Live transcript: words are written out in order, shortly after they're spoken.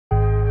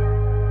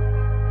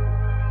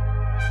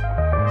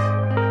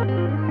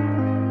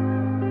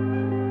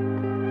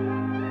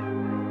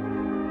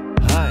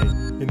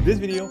this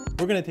video,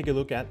 we're going to take a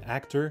look at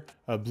actor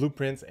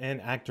blueprints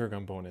and actor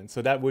components.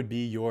 So that would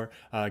be your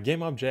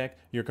game object,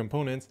 your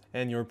components,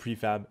 and your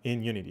prefab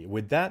in Unity.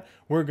 With that,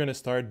 we're going to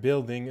start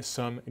building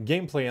some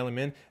gameplay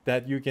element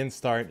that you can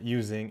start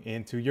using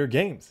into your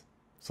games.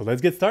 So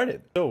let's get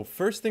started. So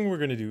first thing we're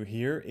going to do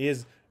here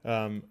is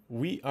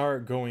we are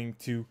going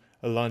to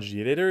launch the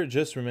editor.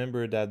 Just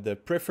remember that the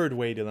preferred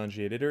way to launch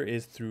the editor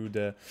is through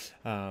the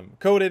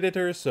code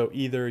editor. So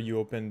either you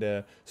open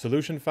the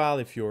solution file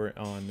if you're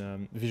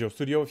on Visual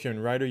Studio. If you're in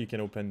Writer, you can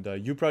open the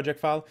U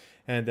project file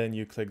and then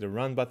you click the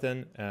run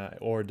button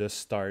or the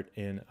start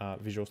in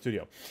Visual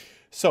Studio.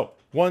 So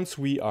once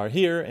we are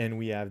here and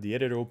we have the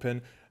editor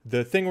open,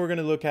 the thing we're going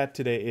to look at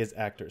today is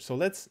actor. So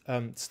let's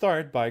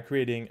start by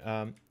creating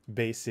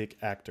basic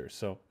actor.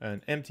 So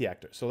an empty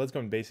actor. So let's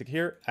go in basic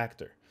here,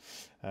 actor.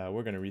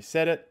 We're going to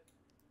reset it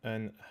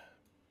and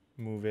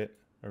move it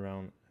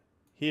around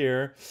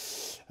here.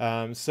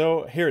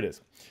 So here it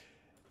is.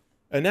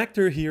 An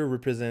actor here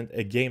represents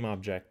a game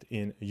object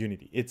in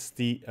Unity. It's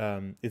the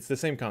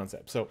same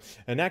concept. So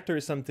an actor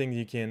is something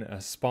you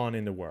can spawn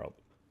in the world.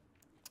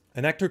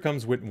 An actor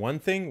comes with one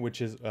thing,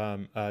 which is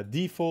a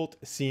default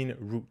scene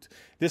root.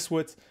 This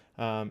what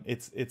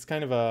it's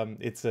kind of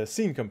a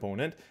scene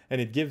component, and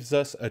it gives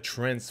us a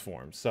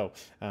transform. So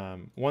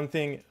one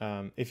thing,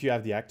 if you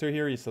have the actor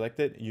here, you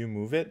select it, you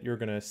move it, you're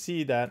gonna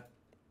see that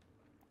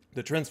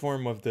the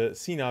transform of the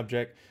scene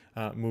object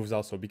moves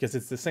also, because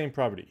it's the same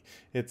property.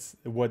 It's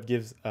what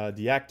gives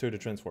the actor the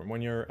transform. When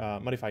you're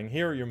modifying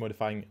here, you're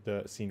modifying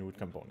the scene root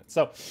component.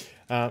 So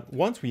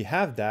once we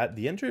have that,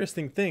 the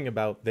interesting thing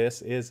about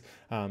this is,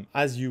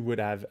 as you would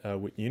have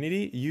with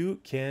Unity, you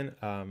can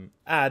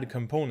add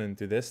component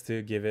to this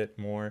to give it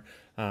more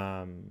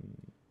either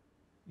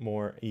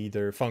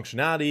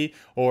functionality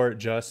or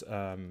just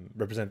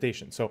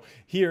representation. So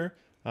here,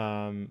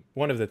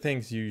 one of the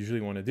things you usually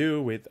want to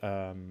do with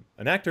an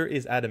actor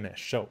is add a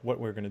mesh. So what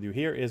we're going to do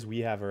here is we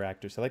have our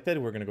actor selected.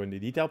 We're going to go in the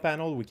detail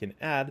panel. We can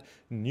add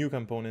new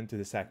component to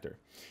this actor.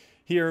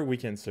 Here we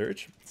can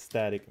search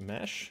static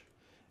mesh,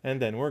 and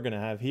then we're going to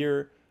have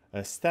here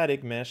a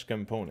static mesh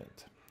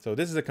component. So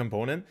this is a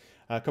component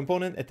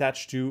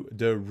attached to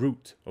the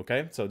root.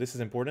 Okay, so this is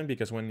important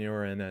because when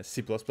you're in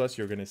C++,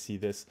 you're going to see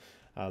this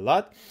a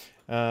lot.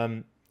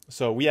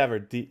 So we have our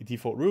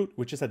default root,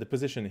 which is at the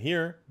position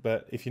here.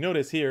 But if you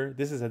notice here,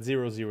 this is at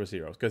 0, 0,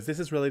 0, because this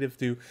is relative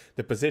to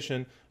the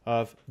position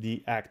of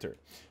the actor.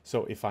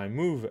 So if I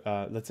move,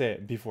 let's say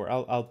before,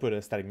 I'll put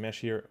a static mesh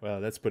here.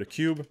 Let's put a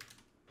cube.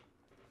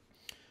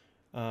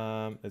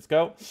 Let's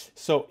go.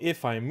 So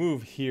if I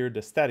move here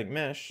the static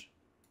mesh,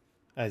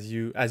 as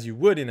you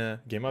would in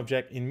a game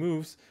object, it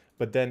moves,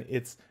 but then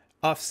it's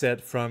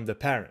offset from the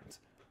parent.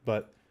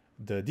 But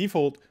the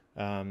default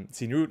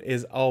scene root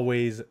is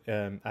always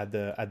at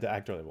the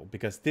actor level,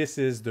 because this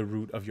is the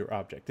root of your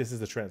object. This is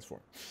the transform.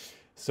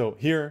 So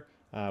here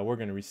we're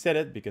going to reset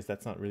it because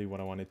that's not really what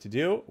I wanted to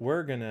do.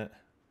 We're going to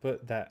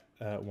put that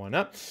one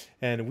up,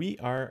 and we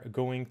are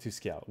going to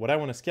scale. What I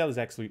want to scale is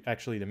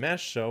actually the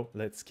mesh. So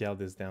let's scale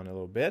this down a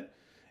little bit.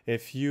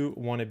 If you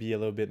want to be a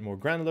little bit more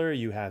granular,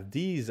 you have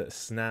these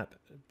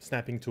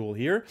snapping tool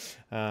here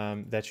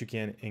that you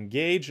can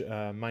engage.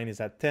 Mine is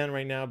at 10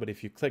 right now, but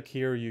if you click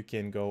here, you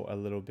can go a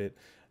little bit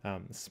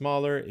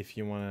smaller if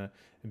you want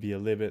to be a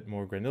little bit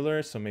more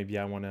granular. So maybe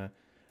I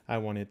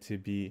want it to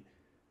be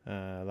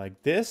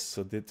like this,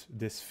 so that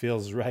this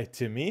feels right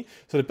to me.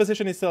 So the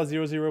position is still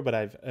 0, 0, but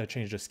I've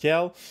changed the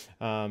scale.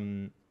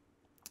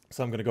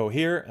 So I'm going to go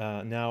here.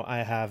 Now I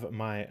have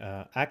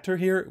my actor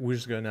here, which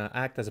is going to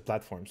act as a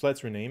platform. So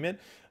let's rename it.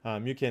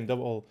 You can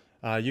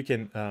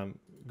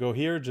go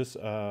here, just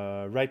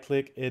right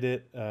click,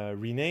 edit,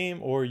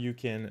 rename, or you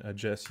can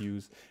just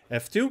use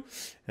F2.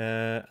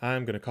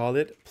 I'm going to call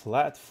it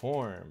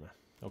platform.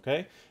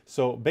 Okay,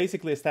 so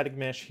basically a static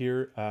mesh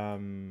here.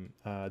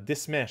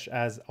 This mesh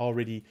has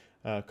already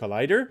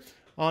collider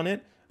on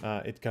it.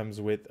 It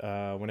comes with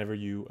whenever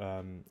you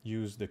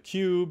use the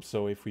cube.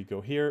 So if we go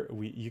here,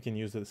 you can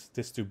use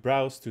this to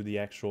browse to the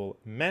actual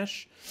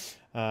mesh.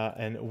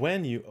 And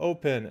when you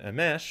open a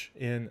mesh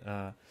in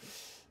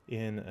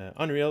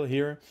Unreal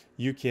here,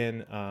 you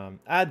can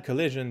add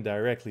collision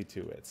directly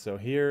to it. So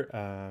here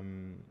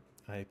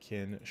I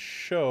can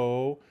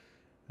show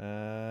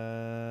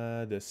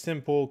the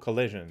simple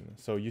collision.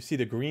 So you see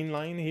the green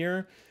line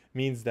here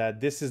means that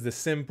this is the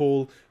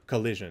simple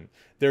collision.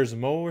 There's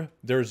more.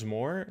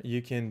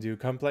 You can do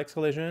complex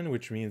collision,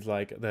 which means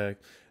like the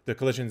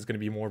collision is going to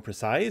be more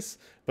precise.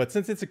 But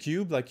since it's a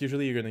cube, like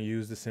usually you're going to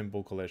use the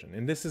simple collision.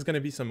 And this is going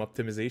to be some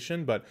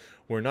optimization, but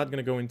we're not going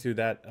to go into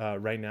that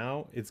right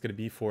now. It's going to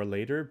be for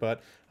later,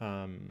 but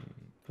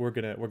we're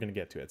gonna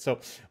get to it. So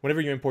whenever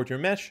you import your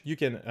mesh, you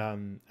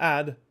can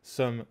add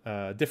some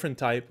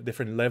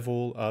different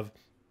level of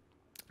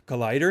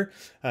collider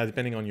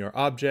depending on your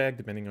object,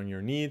 depending on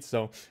your needs.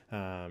 So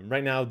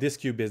right now this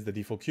cube is the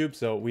default cube,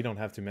 so we don't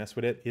have to mess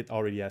with it. It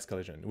already has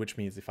collision, which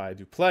means if I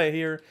do play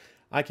here,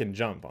 I can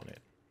jump on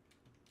it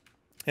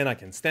and I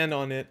can stand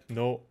on it,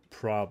 no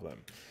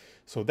problem.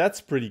 So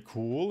that's pretty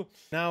cool.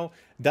 Now,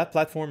 that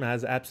platform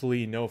has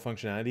absolutely no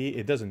functionality.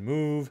 It doesn't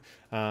move.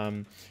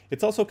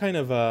 It's also kind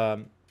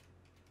of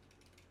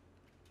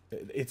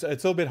it's a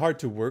little bit hard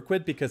to work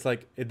with because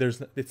like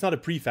it's not a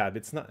prefab.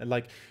 It's not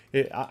like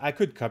I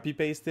could copy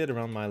paste it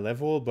around my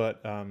level,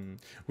 but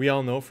we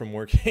all know from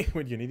working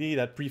with Unity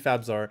that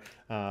prefabs are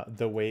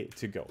the way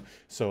to go.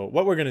 So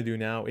what we're gonna do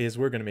now is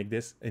we're gonna make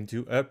this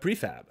into a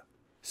prefab.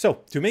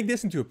 So to make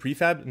this into a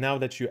prefab, now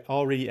that you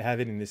already have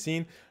it in the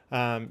scene,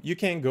 you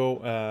can't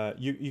go,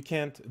 you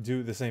can't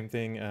do the same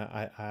thing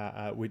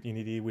with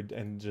Unity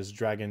and just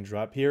drag and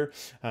drop here.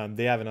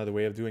 They have another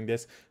way of doing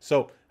this.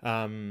 So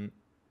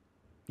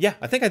yeah,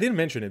 I think I didn't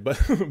mention it, but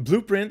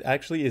Blueprint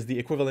actually is the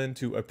equivalent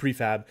to a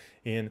prefab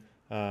in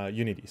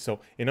Unity. So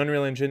in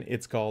Unreal Engine,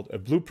 it's called a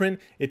Blueprint.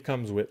 It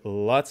comes with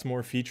lots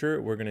more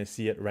feature. We're gonna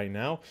see it right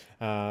now.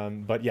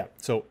 But yeah,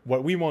 so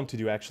what we want to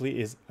do actually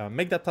is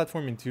make that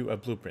platform into a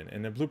Blueprint.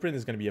 And a Blueprint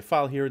is gonna be a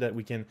file here that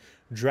we can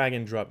drag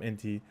and drop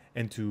into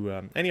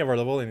any of our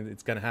level, and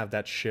it's gonna have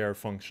that share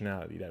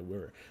functionality that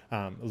we're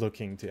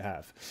looking to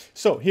have.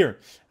 So here,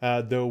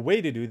 the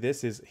way to do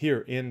this is here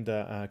in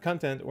the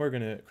content, we're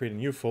gonna create a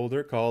new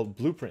folder called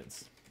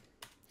Blueprints.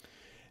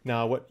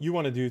 Now, what you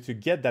want to do to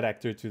get that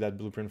actor to that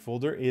blueprint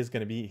folder is going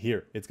to be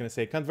here. It's going to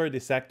say convert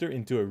this actor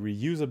into a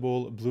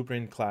reusable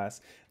blueprint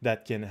class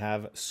that can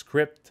have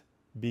script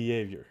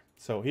behavior.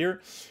 So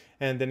here,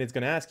 and then it's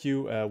going to ask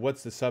you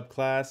what's the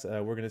subclass.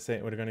 We're going to say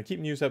we're going to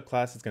keep new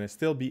subclass. It's going to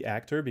still be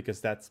actor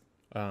because that's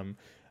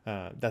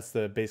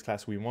the base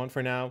class we want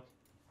for now.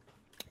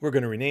 We're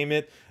going to rename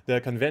it. The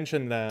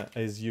convention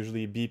is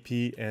usually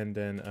BP and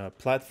then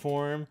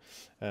platform,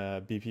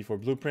 BP for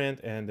blueprint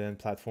and then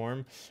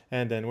platform.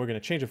 And then we're going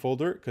to change a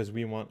folder because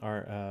we want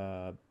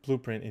our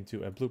blueprint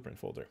into a blueprint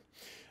folder.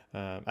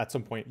 At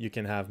some point, you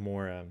can have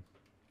more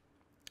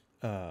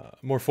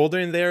folder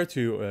in there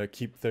to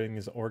keep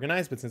things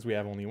organized. But since we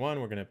have only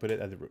one, we're going to put it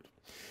at the root.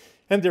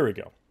 And there we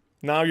go.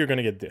 Now you're going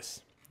to get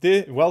this.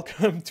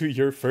 Welcome to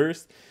your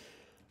first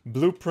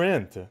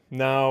blueprint.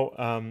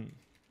 Now,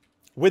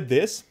 with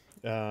this,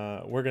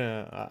 we're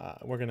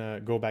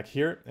gonna go back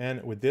here,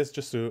 and with this,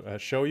 just to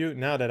show you,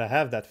 now that I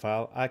have that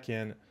file, I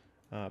can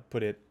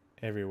put it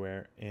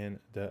everywhere in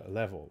the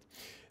level.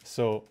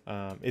 So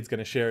it's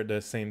gonna share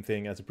the same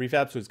thing as a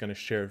prefab, so it's gonna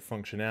share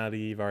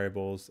functionality,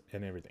 variables,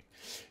 and everything.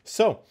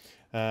 So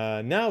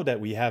now that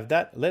we have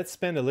that, let's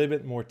spend a little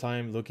bit more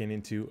time looking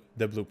into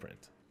the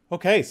blueprint.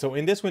 Okay, so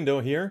in this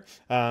window here,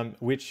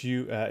 which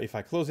if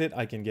I close it,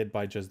 I can get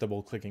by just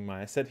double clicking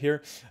my asset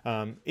here,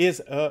 is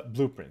a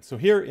blueprint. So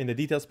here in the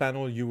details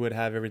panel, you would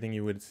have everything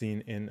you would have seen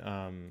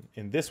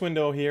in this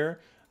window here.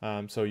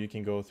 So you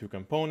can go through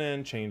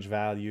component, change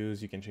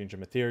values, you can change the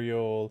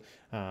material.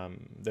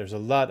 There's a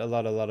lot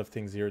of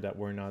things here that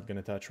we're not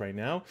gonna touch right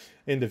now.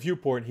 In the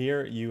viewport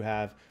here, you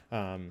have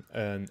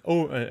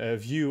a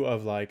view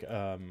of like,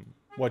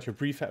 what your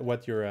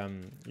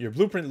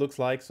blueprint looks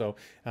like. So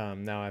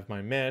now I have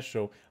my mesh,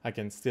 so I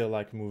can still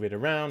like move it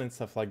around and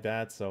stuff like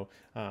that. So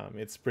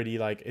it's pretty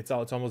like it's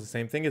almost the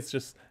same thing. It's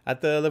just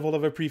at the level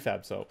of a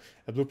prefab. So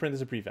a blueprint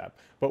is a prefab.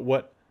 But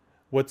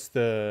what's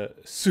the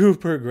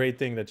super great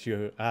thing that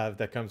you have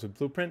that comes with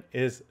blueprint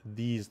is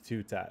these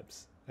two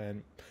tabs.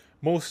 And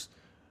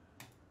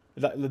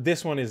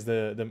this one is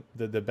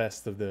the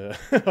best of the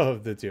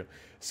of the two.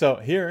 So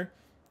here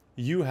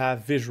you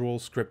have visual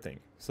scripting.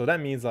 So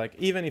that means like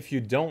even if you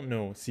don't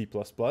know C++,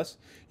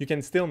 you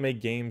can still make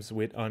games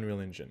with Unreal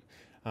Engine.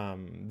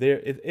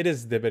 It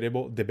is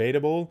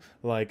debatable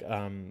like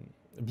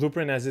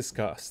Blueprint has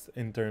discussed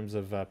in terms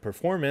of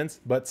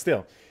performance, but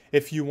still,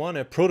 if you want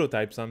to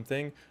prototype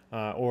something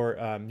or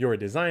you're a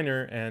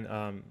designer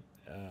and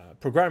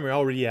programmer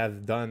already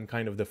have done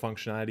kind of the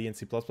functionality in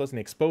C++ and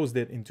exposed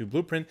it into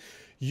Blueprint,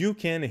 you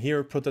can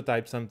here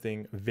prototype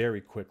something very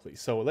quickly.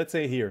 So let's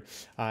say here,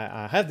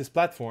 I have this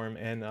platform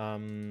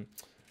and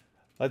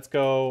let's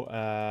go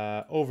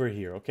over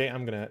here, okay?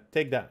 I'm gonna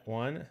take that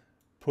one,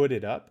 put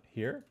it up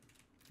here,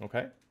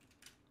 okay?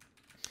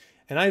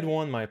 And I'd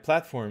want my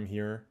platform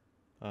here,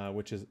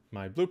 which is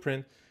my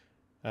blueprint,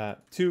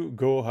 to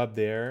go up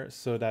there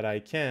so that I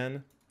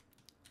can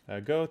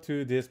go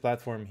to this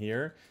platform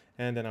here,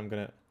 and then I'm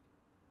gonna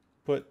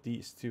put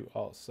these two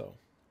also.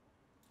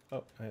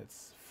 Oh,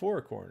 it's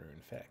four corner,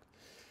 in fact.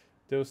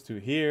 Those two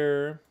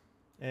here,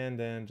 and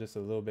then just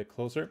a little bit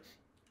closer.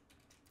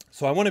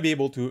 So I want to be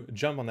able to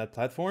jump on that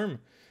platform,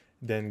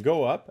 then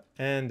go up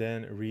and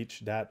then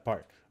reach that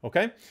part.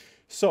 Okay.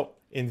 So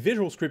in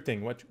visual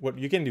scripting, what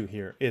you can do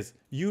here is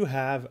you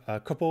have a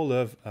couple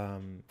of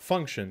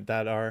functions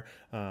that are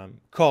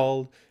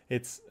called,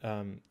 it's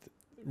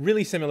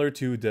really similar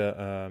to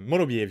the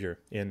mono behavior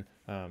in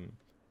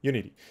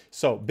Unity.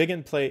 So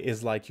begin play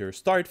is like your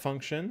start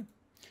function.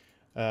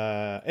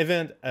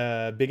 Event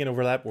begin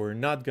overlap, we're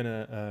not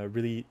gonna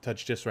really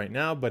touch this right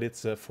now, but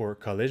it's for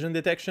collision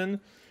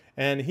detection.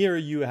 And here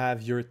you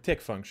have your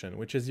tick function,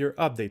 which is your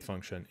update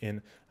function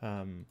in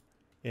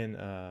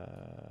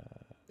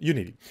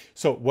Unity.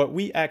 So what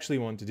we actually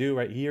want to do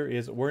right here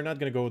is we're not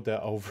going to go the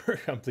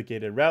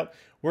overcomplicated route.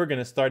 We're going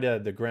to start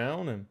at the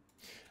ground.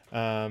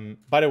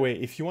 By the way,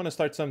 if you want to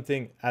start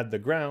something at the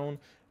ground,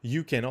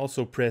 you can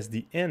also press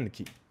the end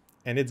key,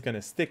 and it's going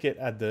to stick it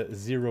at the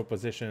 0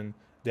 position.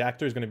 The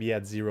actor is going to be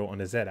at 0 on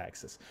the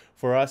z-axis.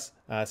 For us,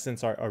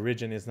 since our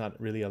origin is not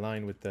really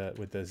aligned with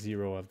the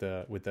 0 of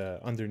the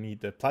underneath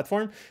the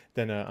platform,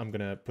 then I'm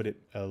going to put it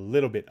a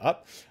little bit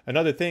up.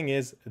 Another thing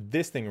is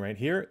this thing right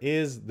here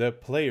is the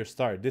player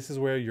start. This is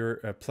where your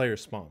player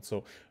spawns.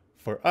 So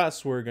for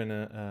us, we're going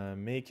to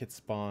make it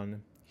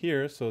spawn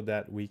here so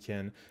that we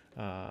can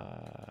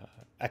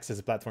access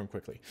the platform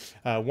quickly.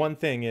 One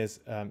thing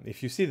is,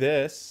 if you see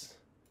this,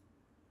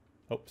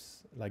 oops,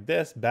 like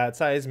this, bad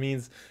size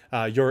means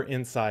you're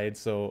inside,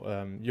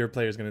 so your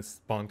player is going to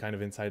spawn kind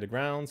of inside the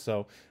ground.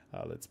 So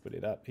let's put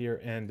it up here,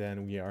 and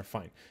then we are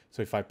fine.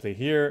 So if I play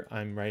here,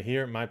 I'm right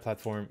here, my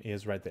platform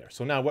is right there.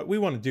 So now what we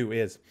want to do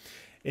is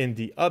in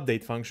the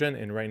update function,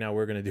 and right now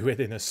we're going to do it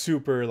in a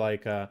super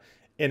like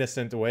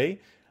innocent way,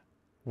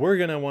 we're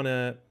going to want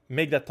to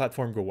make that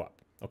platform go up.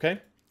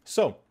 Okay,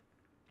 so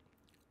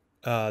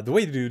the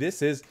way to do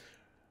this is,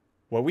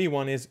 what we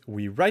want is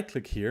we right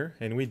click here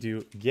and we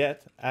do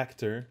get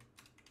actor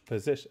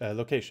position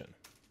location.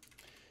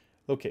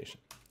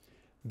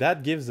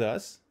 That gives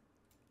us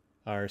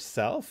our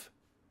self,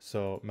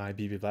 so my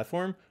BB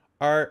platform,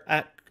 our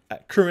at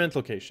current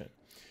location.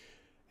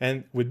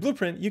 And with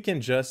Blueprint, you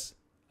can just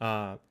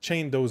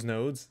chain those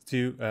nodes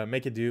to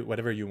make it do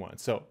whatever you want.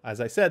 So as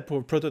I said,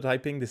 for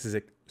prototyping, this is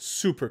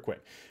super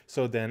quick.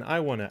 So then I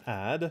want to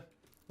add.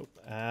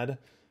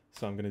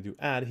 So I'm going to do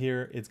add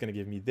here. It's going to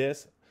give me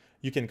this.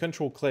 You can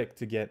control click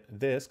to get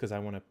this because I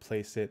want to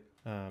place it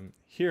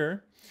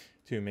here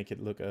to make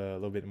it look a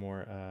little bit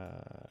more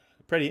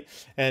pretty.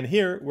 And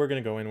here we're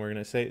going to go in, we're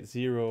going to say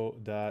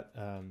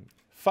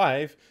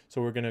 0.5.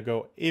 So we're going to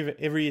go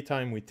every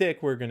time we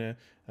tick, we're going to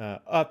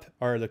up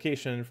our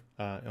location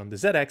on the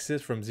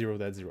z-axis from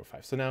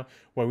 0.05. So now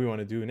what we want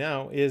to do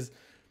now is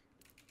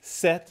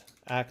set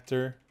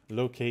actor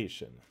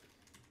location.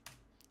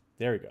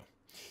 There we go.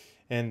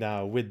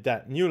 And with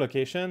that new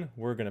location,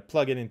 we're going to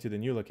plug it into the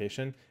new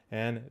location,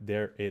 and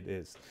there it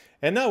is.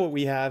 And now what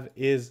we have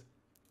is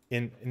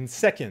in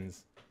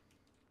seconds,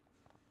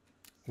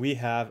 we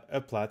have a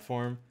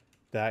platform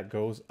that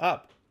goes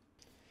up.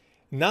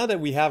 Now that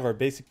we have our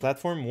basic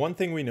platform, one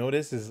thing we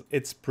notice is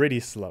it's pretty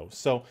slow.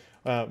 So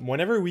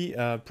whenever we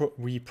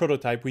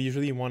prototype, we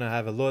usually want to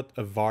have a lot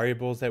of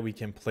variables that we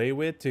can play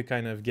with to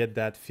kind of get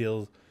that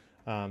feel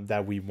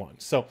that we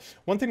want. So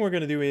one thing we're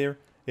going to do here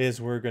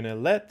is we're going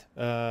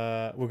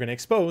to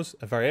expose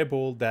a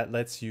variable that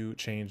lets you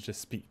change the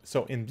speed.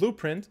 So in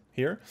Blueprint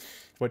here,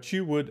 what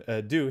you would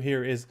do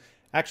here is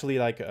actually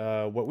like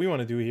what we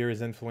want to do here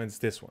is influence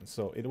this one.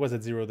 So it was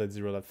at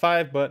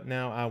 0.0.5, but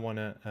now I want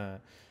to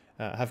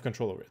have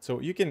control over it.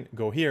 So you can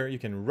go here, you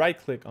can right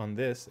click on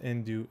this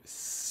and do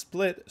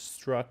split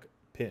struct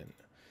pin.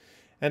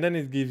 And then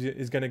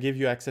it's going to give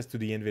you access to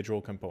the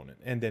individual component.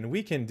 And then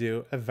we can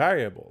do a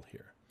variable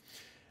here.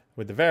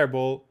 With the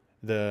variable,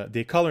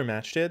 they color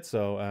matched it.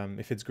 So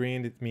if it's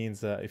green, it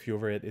means if you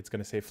over it, it's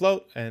going to say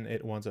float, and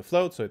it wants a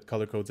float. So it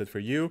color codes it for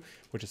you,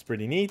 which is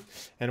pretty neat.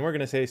 And we're going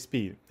to say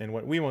speed. And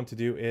what we want to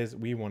do is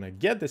we want to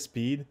get the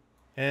speed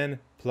and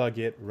plug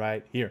it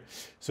right here.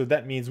 So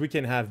that means we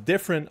can have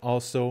different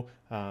also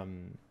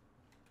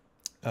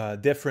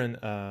platform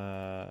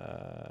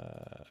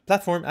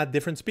at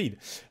different speed.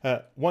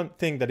 One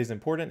thing that is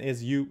important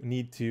is you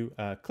need to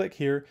click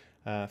here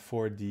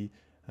for the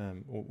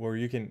where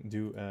you can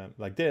do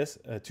like this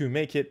to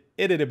make it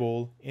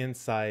editable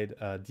inside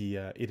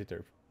the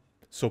editor.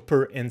 So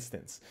per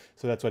instance.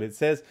 So that's what it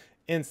says.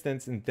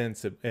 Instance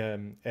intensive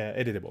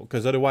editable,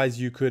 because otherwise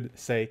you could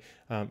say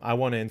I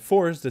want to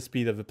enforce the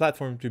speed of the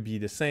platform to be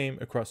the same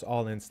across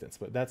all instances,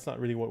 but that's not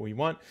really what we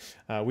want.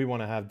 We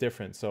want to have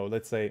different. So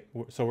let's say,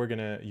 so we're going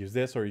to use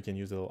this, or you can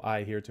use a little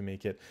I here to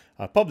make it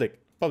a public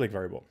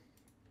variable.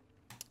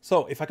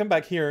 So if I come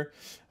back here,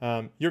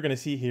 you're going to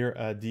see here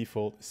a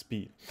default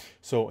speed.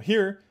 So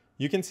here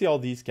you can see all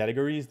these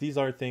categories. These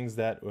are things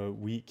that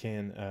we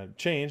can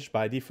change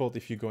by default.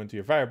 If you go into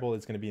your variable,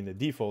 it's going to be in the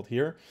default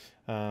here.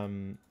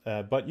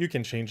 But you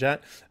can change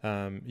that.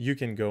 You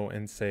can go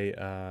and say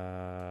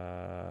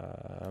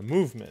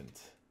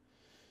movement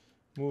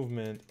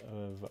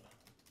of,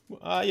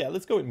 yeah,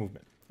 let's go with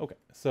movement. Okay,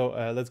 so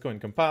let's go and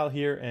compile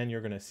here, and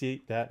you're going to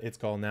see that it's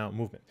called now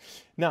movement.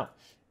 Now,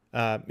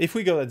 if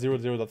we go at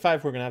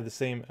 0.0.5, we're going to have the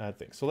same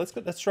thing. So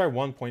let's try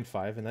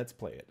 1.5 and let's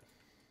play it.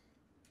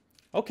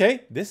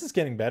 Okay, this is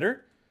getting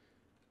better.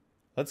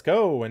 Let's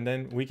go. And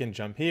then we can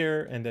jump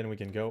here, and then we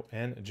can go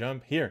and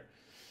jump here.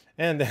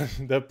 And then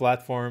the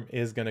platform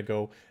is going to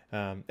go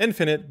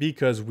infinite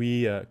because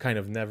we kind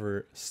of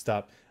never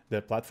stop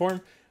the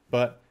platform.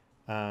 But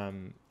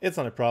it's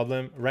not a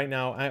problem. Right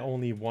now, I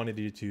only wanted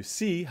you to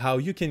see how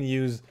you can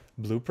use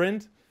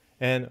Blueprint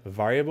and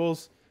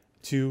variables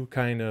to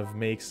kind of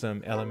make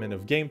some element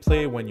of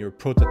gameplay when you're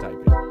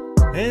prototyping.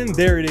 And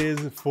there it is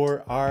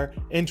for our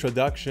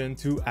introduction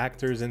to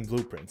actors and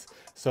blueprints.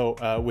 So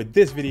with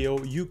this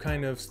video, you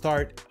kind of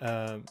start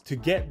to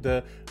get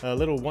the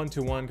little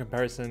one-to-one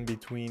comparison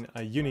between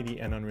Unity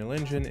and Unreal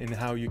Engine and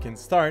how you can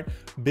start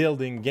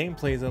building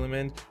gameplay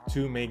elements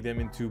to make them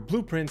into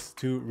blueprints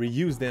to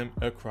reuse them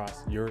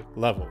across your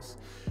levels.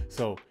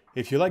 So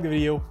if you like the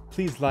video,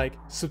 please like,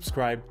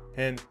 subscribe,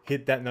 and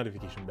hit that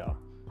notification bell.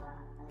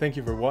 Thank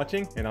you for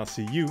watching, and I'll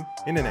see you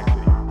in the next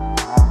video.